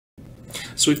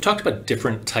So we've talked about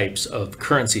different types of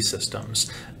currency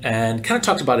systems and kind of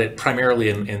talked about it primarily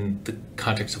in the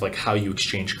context of like how you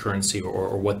exchange currency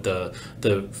or what the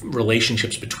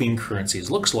relationships between currencies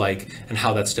looks like and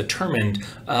how that's determined.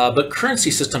 But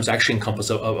currency systems actually encompass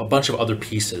a bunch of other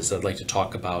pieces that I'd like to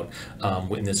talk about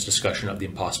in this discussion of the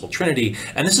impossible trinity.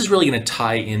 And this is really going to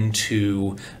tie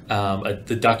into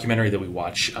the documentary that we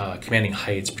watch, Commanding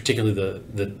Heights, particularly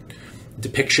the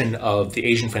depiction of the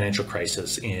Asian financial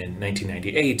crisis in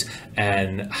 1998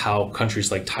 and how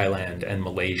countries like Thailand and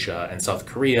Malaysia and South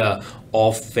Korea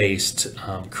all faced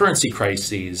currency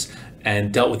crises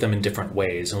and dealt with them in different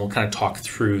ways. And we'll kind of talk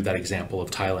through that example of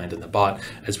Thailand and the baht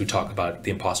as we talk about the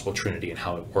impossible trinity and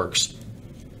how it works.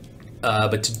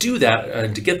 But to do that,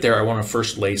 and to get there, I want to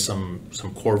first lay some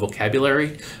core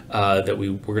vocabulary that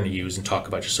we're going to use and talk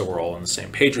about, just so we're all on the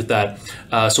same page with that.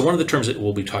 So one of the terms that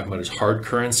we'll be talking about is hard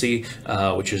currency,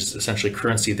 which is essentially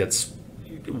currency that's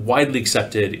widely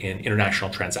accepted in international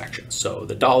transactions. So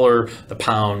the dollar, the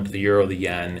pound, the euro, the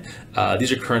yen,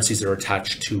 these are currencies that are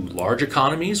attached to large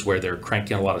economies where they're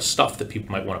cranking out a lot of stuff that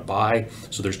people might want to buy.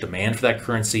 So there's demand for that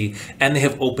currency, and they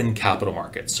have open capital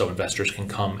markets. So investors can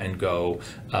come and go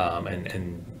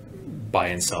and buy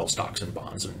and sell stocks and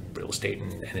bonds and real estate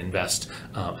and invest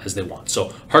as they want.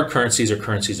 So hard currencies are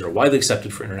currencies that are widely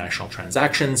accepted for international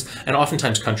transactions, and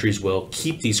oftentimes countries will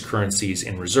keep these currencies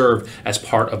in reserve as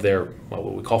part of their, well,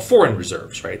 what we call foreign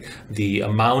reserves, right? The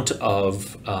amount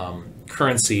of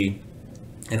currency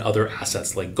and other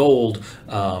assets like gold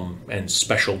and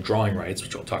special drawing rights,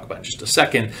 which I'll talk about in just a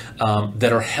second,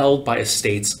 that are held by a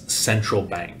state's central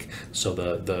bank. So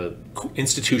the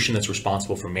institution that's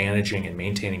responsible for managing and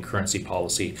maintaining currency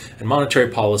policy and monetary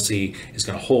policy is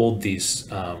going to hold these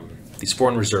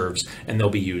foreign reserves, and they'll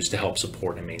be used to help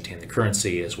support and maintain the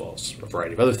currency, as well as a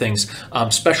variety of other things.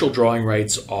 Special drawing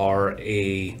rights are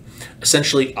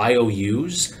essentially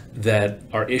IOUs that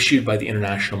are issued by the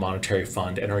International Monetary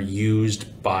Fund and are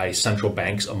used by central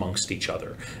banks amongst each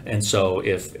other. And so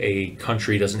if a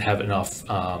country doesn't have enough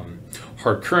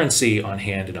hard currency on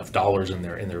hand, enough dollars in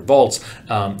their vaults,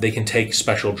 they can take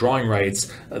special drawing rights,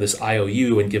 this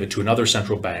IOU, and give it to another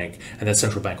central bank, and that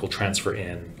central bank will transfer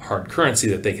in hard currency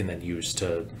that they can then use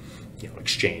to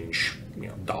exchange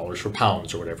dollars for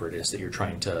pounds or whatever it is that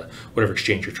whatever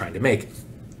exchange you're trying to make.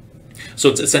 So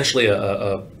it's essentially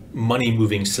a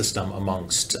money-moving system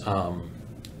amongst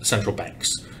central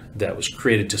banks that was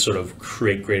created to sort of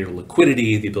create greater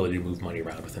liquidity, the ability to move money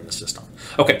around within the system.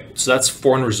 Okay, so that's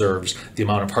foreign reserves, the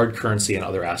amount of hard currency and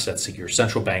other assets that your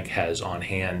central bank has on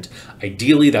hand.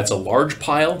 Ideally, that's a large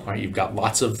pile, right? You've got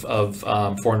lots of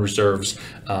foreign reserves.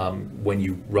 When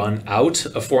you run out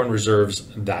of foreign reserves,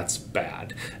 that's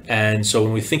bad. And so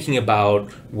when we're thinking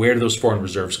about where do those foreign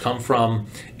reserves come from,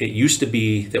 it used to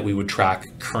be that we would track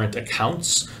current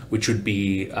accounts, which would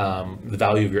be the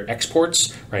value of your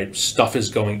exports, right? Stuff is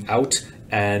going out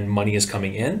and money is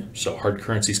coming in. So hard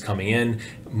currency is coming in,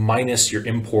 minus your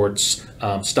imports,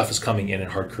 stuff is coming in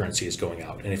and hard currency is going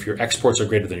out. And if your exports are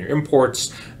greater than your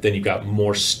imports, then you've got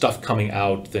more stuff coming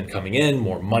out than coming in,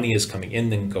 more money is coming in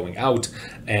than going out,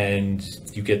 and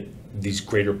you get these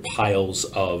greater piles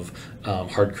of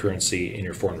hard currency in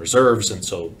your foreign reserves. And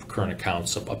so current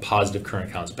accounts, a positive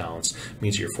current accounts balance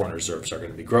means your foreign reserves are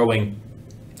going to be growing.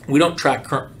 We don't track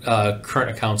current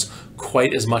accounts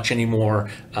quite as much anymore,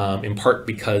 in part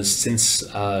because since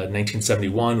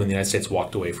 1971, when the United States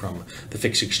walked away from the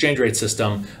fixed exchange rate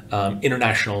system,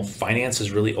 international finance has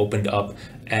really opened up,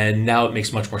 and now it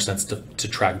makes much more sense to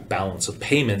track balance of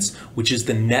payments, which is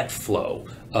the net flow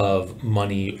of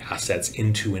money, assets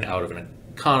into and out of an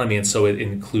economy. And so it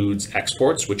includes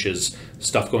exports, which is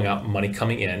stuff going out, money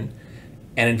coming in,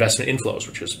 and investment inflows,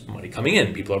 which is money coming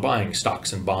in. People are buying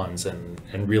stocks and bonds and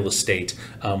real estate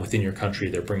within your country.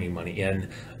 They're bringing money in.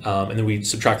 And then we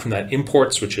subtract from that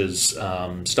imports, which is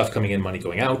stuff coming in, money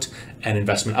going out, and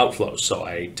investment outflows. So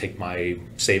I take my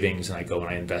savings and I go and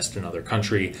I invest in another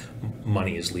country.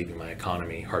 Money is leaving my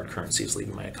economy. Hard currency is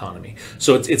leaving my economy.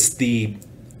 So it's the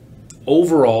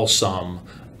overall sum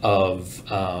of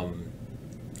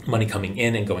money coming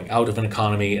in and going out of an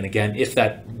economy. And again, if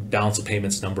that balance of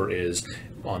payments number is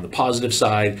on the positive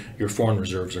side, your foreign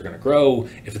reserves are going to grow.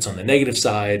 If it's on the negative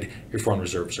side, your foreign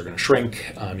reserves are going to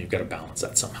shrink. You've got to balance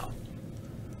that somehow.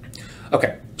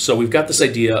 Okay, so we've got this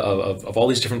idea of all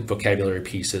these different vocabulary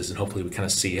pieces, and hopefully we kind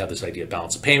of see how this idea of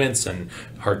balance of payments and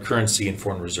hard currency and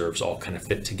foreign reserves all kind of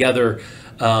fit together.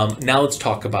 Now let's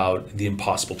talk about the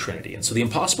impossible trinity. And so the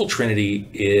impossible trinity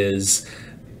is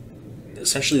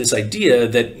essentially this idea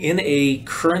that in a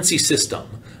currency system,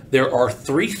 there are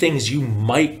three things you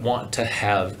might want to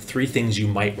have, three things you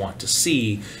might want to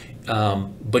see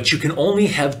but you can only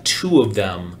have two of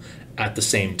them at the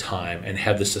same time and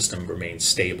have the system remain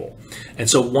stable. And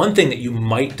so one thing that you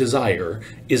might desire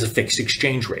is a fixed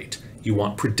exchange rate. You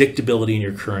want predictability in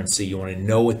your currency. You want to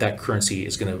know what that currency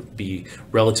is going to be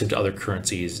relative to other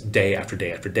currencies day after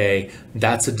day after day.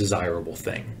 That's a desirable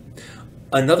thing.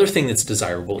 Another thing that's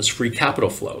desirable is free capital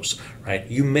flows, right?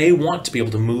 You may want to be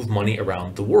able to move money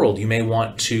around the world. You may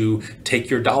want to take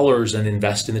your dollars and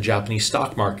invest in the Japanese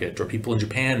stock market, or people in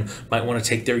Japan might want to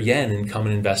take their yen and come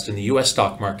and invest in the US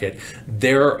stock market.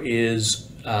 There is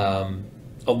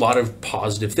a lot of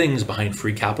positive things behind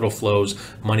free capital flows.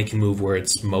 Money can move where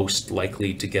it's most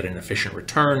likely to get an efficient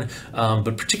return,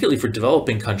 but particularly for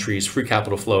developing countries, free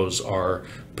capital flows are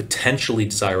potentially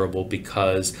desirable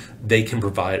because they can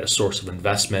provide a source of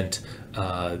investment.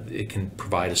 It can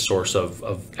provide a source of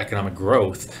economic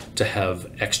growth to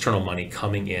have external money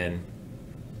coming in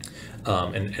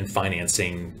and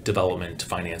financing development,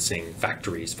 financing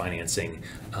factories, financing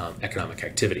economic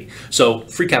activity. So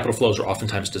free capital flows are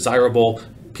oftentimes desirable.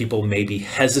 People may be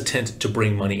hesitant to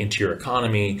bring money into your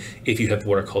economy if you have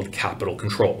what are called capital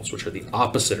controls, which are the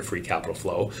opposite of free capital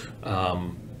flow.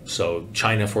 So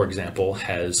China, for example,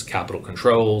 has capital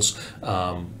controls.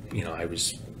 I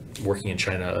was working in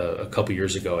China a couple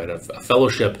years ago at a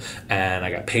fellowship, and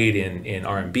I got paid in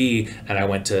RMB, and I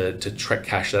went to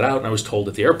cash that out, and I was told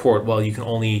at the airport, well, you can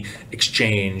only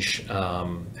exchange, I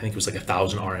think it was like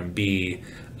 1,000 RMB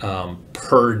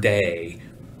per day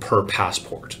per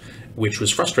passport, which was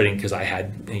frustrating because I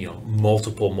had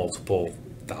multiple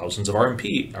thousands of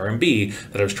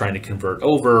RMB that I was trying to convert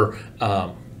over.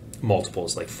 Multiple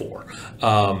is like 4,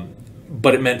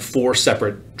 but it meant 4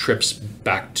 separate trips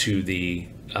back to the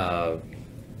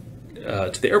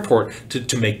airport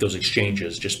to make those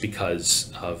exchanges, just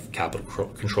because of capital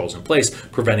controls in place,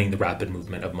 preventing the rapid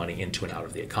movement of money into and out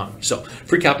of the economy. So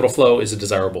free capital flow is a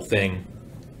desirable thing.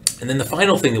 And then the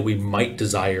final thing that we might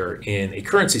desire in a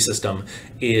currency system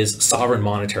is sovereign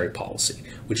monetary policy,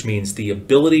 which means the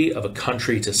ability of a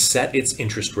country to set its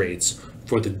interest rates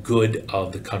for the good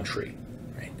of the country.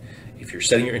 If you're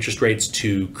setting your interest rates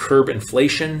to curb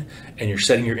inflation and you're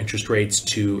setting your interest rates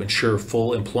to ensure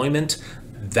full employment,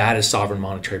 that is sovereign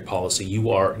monetary policy. You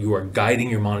are guiding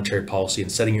your monetary policy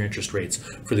and setting your interest rates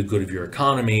for the good of your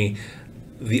economy.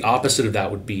 The opposite of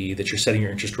that would be that you're setting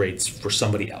your interest rates for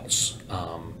somebody else.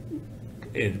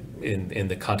 In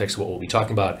the context of what we'll be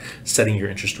talking about, setting your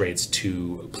interest rates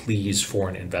to please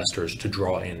foreign investors, to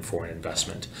draw in foreign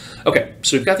investment. Okay,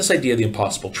 so we've got this idea of the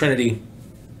impossible trinity.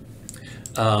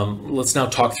 Let's now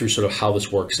talk through sort of how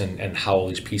this works and how all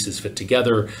these pieces fit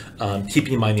together,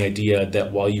 keeping in mind the idea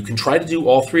that while you can try to do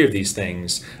all 3 of these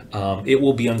things, it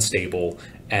will be unstable,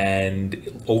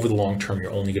 and over the long term,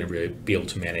 you're only going to really be able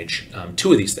to manage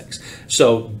 2 of these things.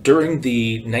 So during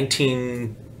the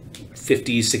 1950s,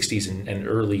 60s, and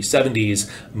early 70s,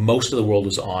 most of the world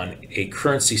was on a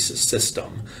currency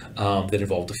system that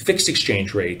involved a fixed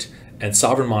exchange rate and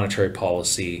sovereign monetary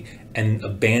policy, and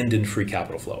abandoned free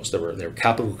capital flows. There were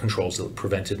capital controls that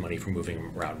prevented money from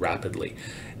moving around rapidly.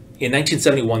 In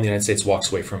 1971, the United States walks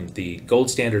away from the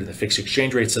gold standard and the fixed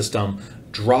exchange rate system,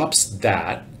 drops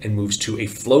that, and moves to a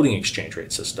floating exchange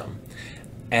rate system,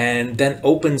 and then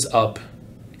opens up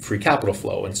free capital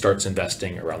flow and starts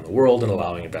investing around the world and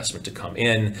allowing investment to come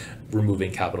in,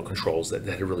 removing capital controls that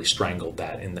had really strangled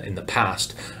that in the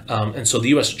past. And so the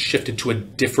US shifted to a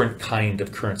different kind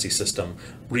of currency system,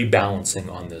 rebalancing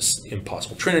on this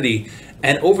impossible trinity.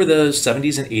 And over the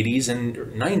 70s and 80s and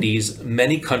 90s,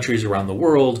 many countries around the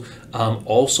world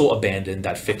also abandoned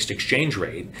that fixed exchange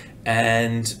rate,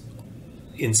 and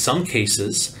in some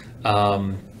cases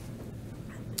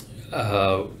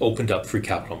opened up free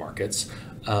capital markets.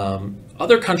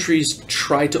 Other countries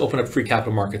tried to open up free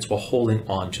capital markets while holding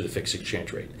on to the fixed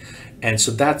exchange rate. And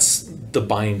so that's the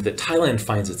bind that Thailand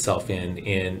finds itself in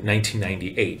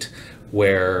 1998,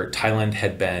 where Thailand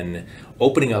had been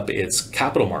opening up its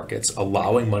capital markets,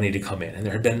 allowing money to come in. And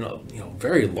there had been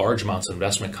very large amounts of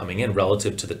investment coming in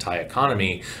relative to the Thai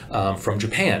economy from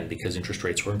Japan, because interest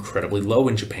rates were incredibly low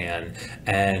in Japan,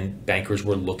 and bankers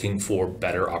were looking for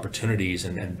better opportunities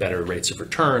and better rates of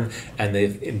return, and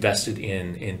they've invested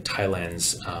in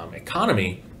Thailand's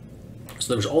economy. So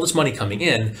there was all this money coming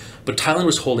in, but Thailand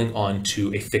was holding on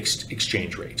to a fixed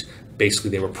exchange rate.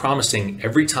 Basically, they were promising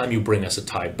every time you bring us a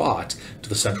Thai baht to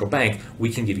the central bank,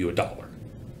 we can give you $1,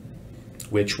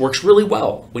 which works really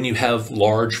well when you have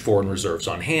large foreign reserves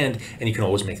on hand and you can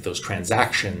always make those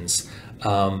transactions.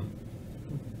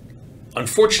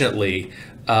 Unfortunately,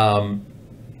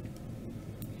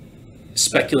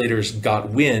 speculators got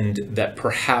wind that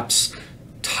perhaps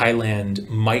Thailand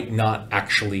might not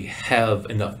actually have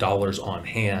enough dollars on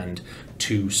hand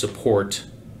to support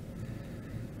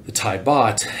the Thai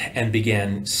baht, and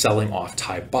began selling off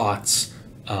Thai bahts,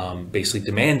 basically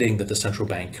demanding that the central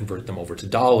bank convert them over to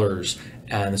dollars.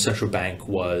 And the central bank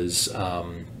was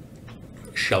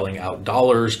shelling out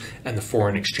dollars, and the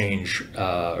foreign exchange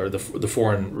or the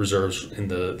foreign reserves in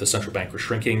the central bank were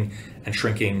shrinking and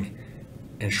shrinking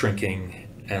and shrinking.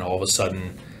 And all of a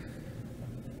sudden,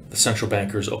 the central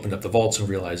bankers opened up the vaults and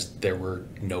realized there were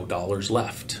no dollars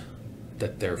left,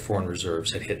 that their foreign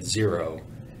reserves had hit zero.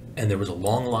 And there was a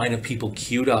long line of people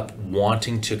queued up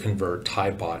wanting to convert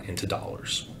Thai baht into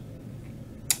dollars.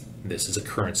 This is a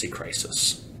currency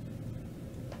crisis.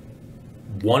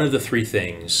 One of the three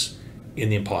things in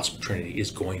the impossible trinity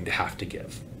is going to have to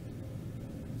give.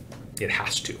 It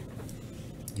has to.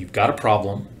 You've got a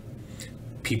problem.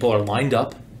 People are lined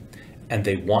up and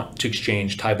they want to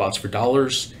exchange Thai bahts for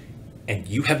dollars, and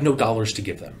you have no dollars to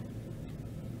give them.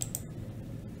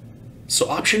 So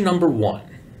option number one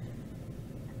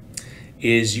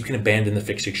is you can abandon the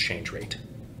fixed exchange rate.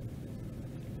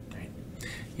 Right?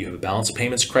 You have a balance of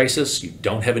payments crisis. You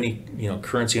don't have any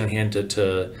currency on hand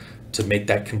to make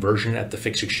that conversion at the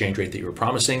fixed exchange rate that you were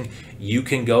promising. You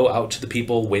can go out to the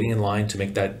people waiting in line to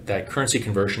make that currency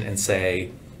conversion and say,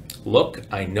 look,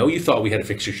 I know you thought we had a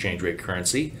fixed exchange rate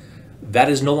currency. That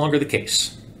is no longer the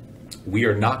case. We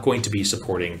are not going to be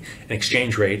supporting an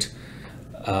exchange rate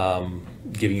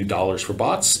giving you dollars for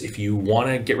bahts. If you want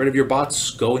to get rid of your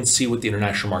bahts, go and see what the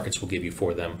international markets will give you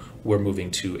for them. We're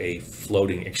moving to a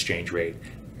floating exchange rate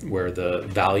where the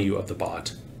value of the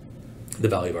baht, the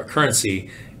value of our currency,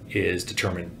 is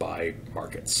determined by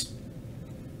markets.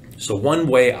 So one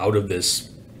way out of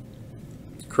this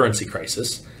currency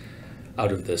crisis,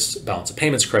 out of this balance of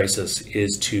payments crisis,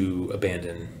 is to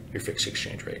abandon your fixed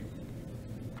exchange rate.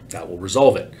 That will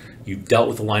resolve it. You've dealt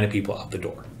with a line of people out the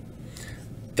door.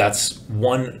 That's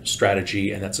one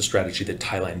strategy, and that's a strategy that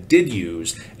Thailand did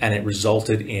use, and it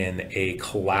resulted in a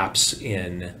collapse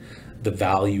in the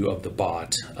value of the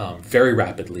baht very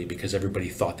rapidly, because everybody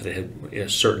thought that it had a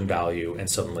certain value, and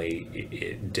suddenly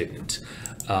it didn't.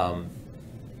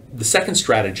 The second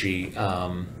strategy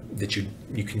that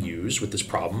you can use with this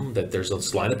problem, that there's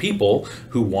this line of people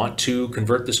who want to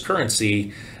convert this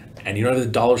currency and you don't have the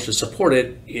dollars to support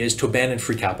it, is to abandon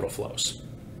free capital flows.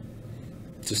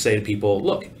 To say to people,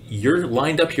 look, you're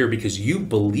lined up here because you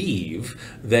believe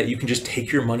that you can just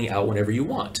take your money out whenever you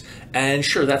want. And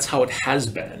sure, that's how it has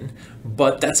been,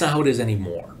 but that's not how it is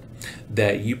anymore.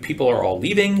 That you people are all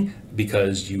leaving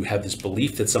because you have this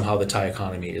belief that somehow the Thai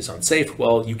economy is unsafe.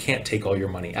 Well, you can't take all your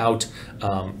money out.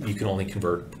 You can only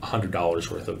convert $100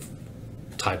 worth of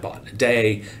Thai baht a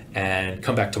day and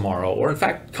come back tomorrow, or in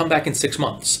fact, come back in 6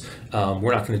 months.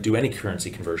 We're not going to do any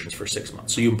currency conversions for 6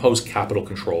 months. So you impose capital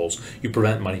controls, you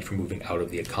prevent money from moving out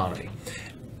of the economy.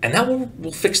 And that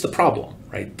will fix the problem,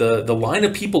 right? The line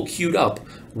of people queued up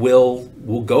will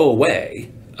go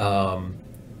away.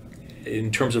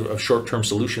 In terms of a short-term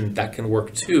solution, that can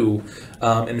work too.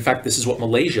 And in fact, this is what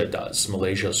Malaysia does.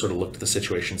 Malaysia sort of looked at the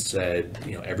situation and said,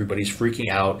 everybody's freaking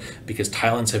out because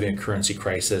Thailand's having a currency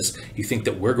crisis. You think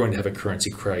that we're going to have a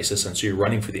currency crisis, and so you're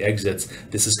running for the exits.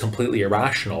 This is completely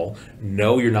irrational.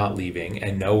 No, you're not leaving,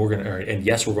 and no,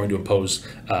 yes, we're going to impose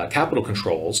capital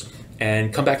controls.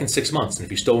 And come back in 6 months. And if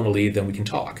you still want to leave, then we can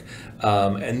talk.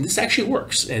 And this actually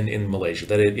works in Malaysia,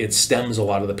 that it stems a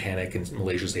lot of the panic, and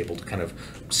Malaysia is able to kind of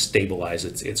stabilize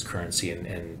its currency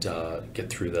and get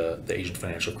through the Asian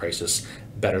financial crisis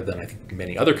better than I think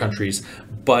many other countries.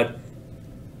 But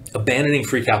abandoning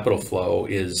free capital flow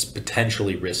is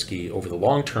potentially risky over the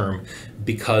long term,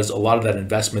 because a lot of that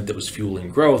investment that was fueling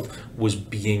growth was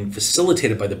being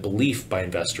facilitated by the belief by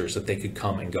investors that they could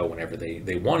come and go whenever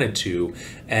they wanted to.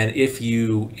 And if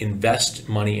you invest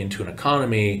money into an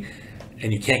economy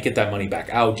and you can't get that money back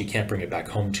out, you can't bring it back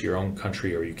home to your own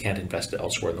country, or you can't invest it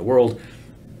elsewhere in the world,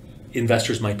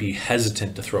 investors might be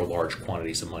hesitant to throw large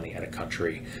quantities of money at a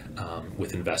country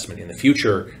with investment in the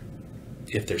future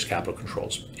if there's capital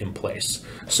controls in place.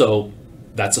 So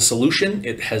that's a solution.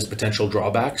 It has potential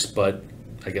drawbacks, but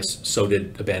I guess so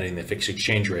did abandoning the fixed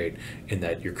exchange rate, in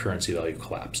that your currency value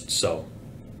collapsed. So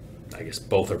I guess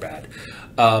both are bad.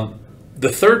 The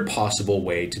third possible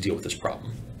way to deal with this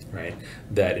problem, right,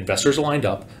 that investors are lined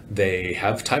up, they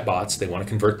have Thai bahts, they want to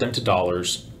convert them to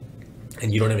dollars,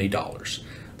 and you don't have any dollars.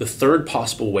 The third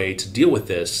possible way to deal with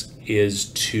this is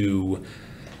to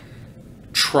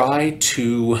try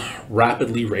to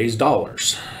rapidly raise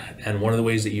dollars. And one of the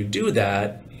ways that you do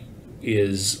that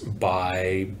is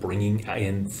by bringing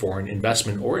in foreign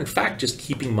investment, or in fact just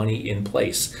keeping money in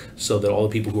place so that all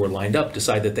the people who are lined up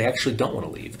decide that they actually don't want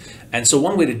to leave. And so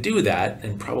one way to do that,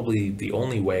 and probably the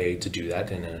only way to do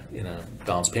that in a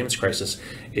balance payments crisis,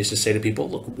 is to say to people,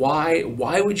 look, why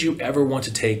would you ever want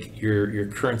to take your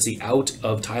currency out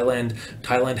of Thailand?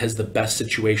 Thailand has the best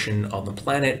situation on the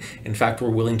planet. In fact, we're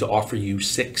willing to offer you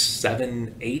 6,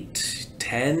 7, 8,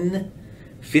 10,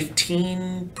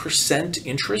 15%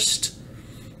 interest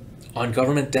on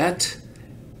government debt.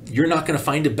 You're not going to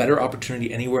find a better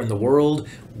opportunity anywhere in the world.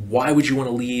 Why would you want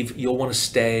to leave? You'll want to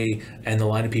stay. And the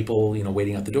line of people,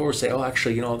 waiting out the door say, oh,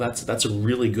 actually, that's a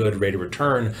really good rate of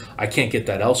return. I can't get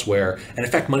that elsewhere. And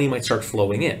in fact, money might start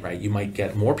flowing in, right? You might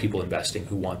get more people investing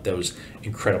who want those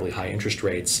incredibly high interest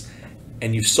rates.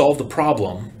 And you've solved the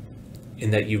problem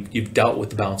in that you've dealt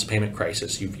with the balance of payment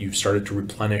crisis. You've started to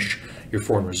replenish your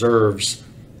foreign reserves,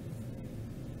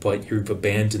 but you've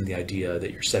abandoned the idea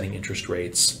that you're setting interest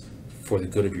rates for the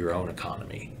good of your own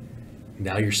economy.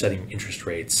 Now you're setting interest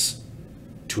rates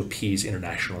to appease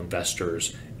international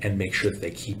investors and make sure that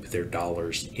they keep their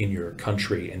dollars in your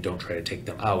country and don't try to take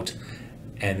them out.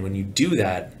 And when you do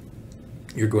that,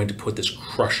 you're going to put this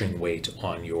crushing weight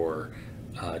on your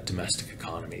domestic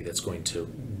economy that's going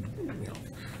to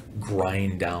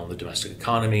grind down the domestic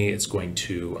economy. It's going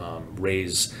to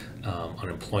raise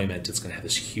unemployment. It's going to have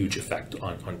this huge effect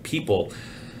on people.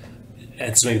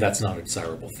 And so maybe that's not a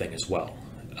desirable thing as well.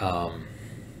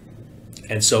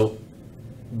 And so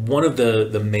one of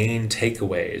the main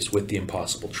takeaways with the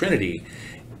impossible Trinity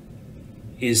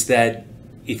is that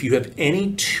if you have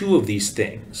any two of these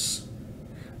things,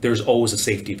 there's always a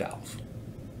safety valve,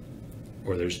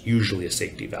 or there's usually a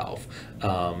safety valve.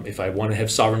 If I want to have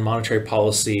sovereign monetary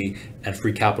policy and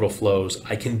free capital flows,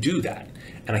 I can do that.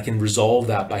 And I can resolve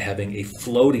that by having a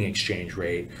floating exchange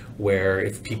rate where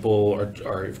if people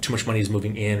if too much money is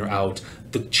moving in or out,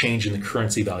 the change in the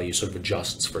currency value sort of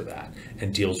adjusts for that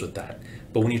and deals with that.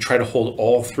 But when you try to hold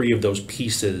all three of those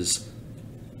pieces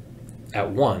at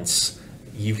once,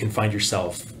 you can find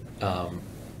yourself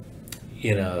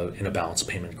in a balance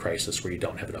payment crisis where you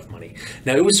don't have enough money.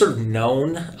 Now, it was sort of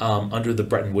known under the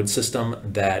Bretton Woods system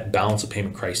that balance of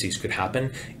payment crises could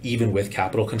happen, even with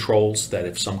capital controls, that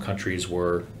if some countries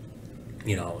were,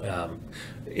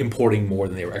 importing more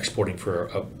than they were exporting for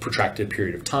a protracted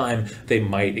period of time, they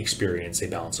might experience a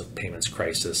balance of payments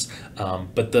crisis.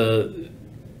 But the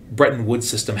Bretton Woods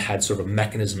system had sort of a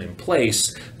mechanism in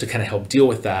place to kind of help deal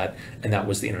with that, and that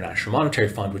was the International Monetary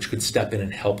Fund, which could step in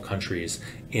and help countries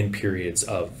in periods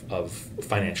of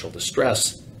financial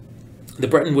distress. The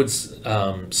Bretton Woods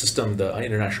system, the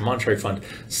International Monetary Fund,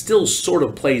 still sort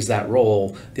of plays that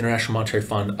role. The International Monetary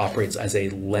Fund operates as a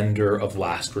lender of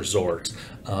last resort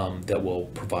that will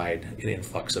provide an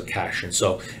influx of cash. And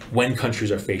so when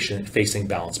countries are facing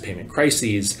balance payment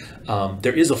crises,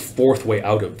 there is a fourth way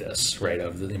out of this, right,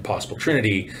 of the impossible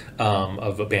Trinity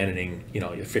of abandoning,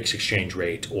 a fixed exchange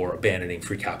rate, or abandoning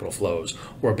free capital flows,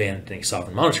 or abandoning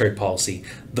sovereign monetary policy.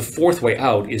 The fourth way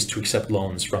out is to accept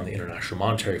loans from the International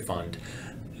Monetary Fund.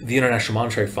 The International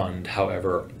Monetary Fund,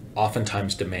 however,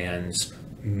 oftentimes demands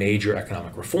major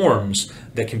economic reforms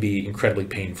that can be incredibly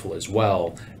painful as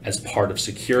well as part of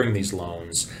securing these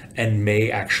loans, and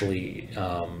may actually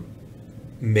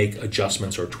make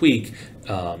adjustments or tweak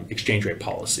exchange rate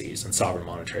policies and sovereign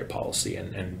monetary policy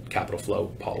and capital flow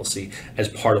policy as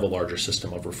part of a larger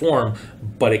system of reform,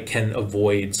 but it can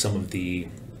avoid some of the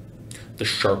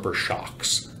sharper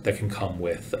shocks that can come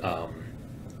with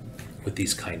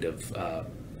these kind of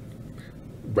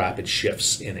rapid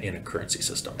shifts in a currency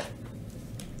system.